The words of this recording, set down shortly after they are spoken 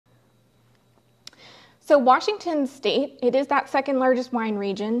So Washington State, it is that second largest wine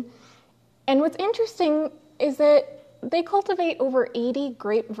region. And what's interesting is that they cultivate over 80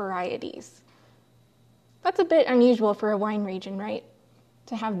 grape varieties. That's a bit unusual for a wine region, right?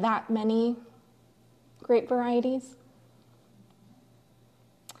 To have that many grape varieties.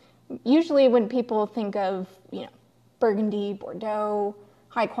 Usually when people think of, Burgundy, Bordeaux,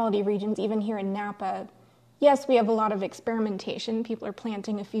 high quality regions, even here in Napa, yes, we have a lot of experimentation. People are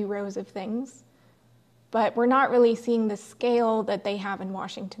planting a few rows of things, but we're not really seeing the scale that they have in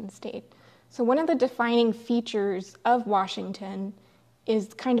Washington State. So one of the defining features of Washington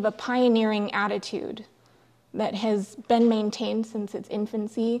is kind of a pioneering attitude that has been maintained since its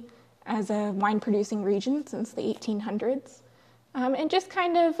infancy as a wine-producing region since the 1800s, and just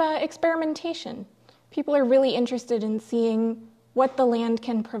kind of experimentation. People are really interested in seeing what the land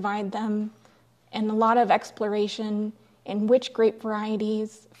can provide them, and a lot of exploration in which grape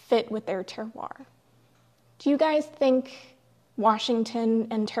varieties fit with their terroir. Do you guys think Washington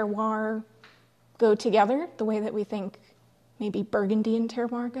and terroir go together the way that we think maybe Burgundy and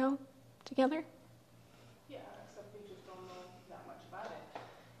terroir go together? Yeah, except we just don't know that much about it.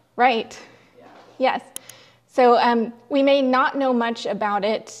 Right. Yeah. Yes. So we may not know much about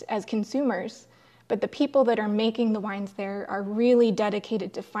it as consumers, but the people that are making the wines there are really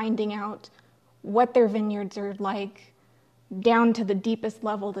dedicated to finding out what their vineyards are like, down to the deepest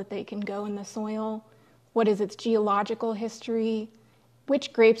level that they can go in the soil. What is its geological history?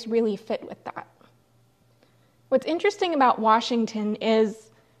 Which grapes really fit with that? What's interesting about Washington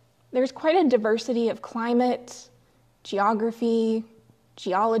is there's quite a diversity of climate, geography,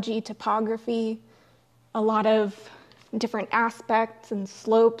 geology, topography, a lot of different aspects and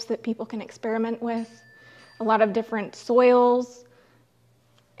slopes that people can experiment with, a lot of different soils.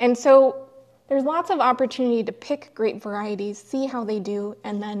 And so there's lots of opportunity to pick grape varieties, see how they do,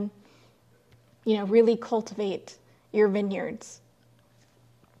 and then, really cultivate your vineyards.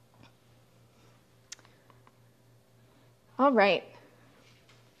 All right.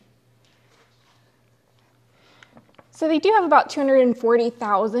 So they do have about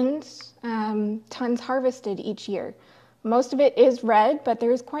 240,000 tons harvested each year. Most of it is red, but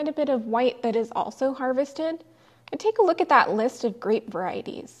there is quite a bit of white that is also harvested. But take a look at that list of grape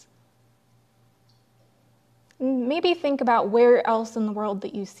varieties. Maybe think about where else in the world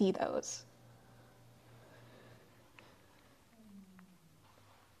that you see those.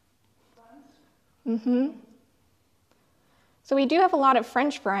 So we do have a lot of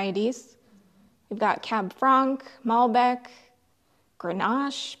French varieties. We've got Cab Franc, Malbec,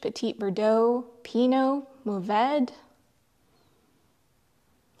 Grenache, Petit Verdot, Pinot, Mourvèdre.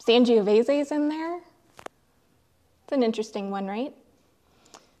 Sangiovese's in there. It's an interesting one, right?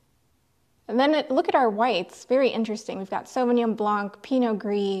 And then look at our whites, very interesting. We've got Sauvignon Blanc, Pinot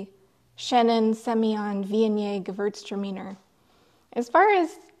Gris, Chenin, Semillon, Viognier, Gewürztraminer. As far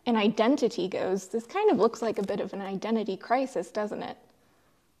as an identity goes, this kind of looks like a bit of an identity crisis, doesn't it?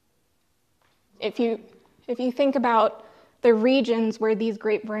 If you think about the regions where these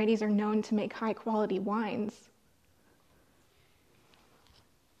grape varieties are known to make high quality wines,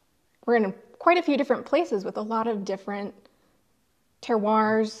 we're in quite a few different places with a lot of different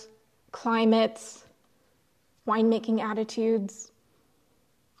terroirs, climates, winemaking attitudes.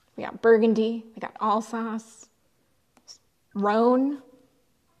 We got Burgundy, we got Alsace, Rhone.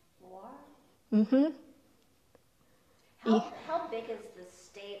 How big is the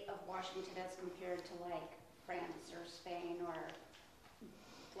state of Washington as compared to like France or Spain or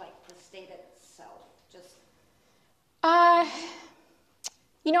like the state itself?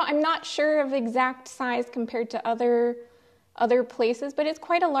 I'm not sure of exact size compared to other places, but it's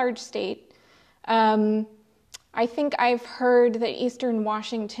quite a large state. I think I've heard that Eastern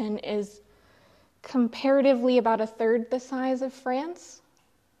Washington is comparatively about a third the size of France.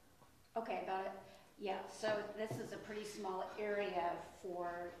 Okay, about it. Yeah, so this is a pretty small area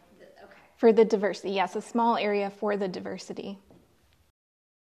for the diversity. For the diversity, yes, a small area for the diversity.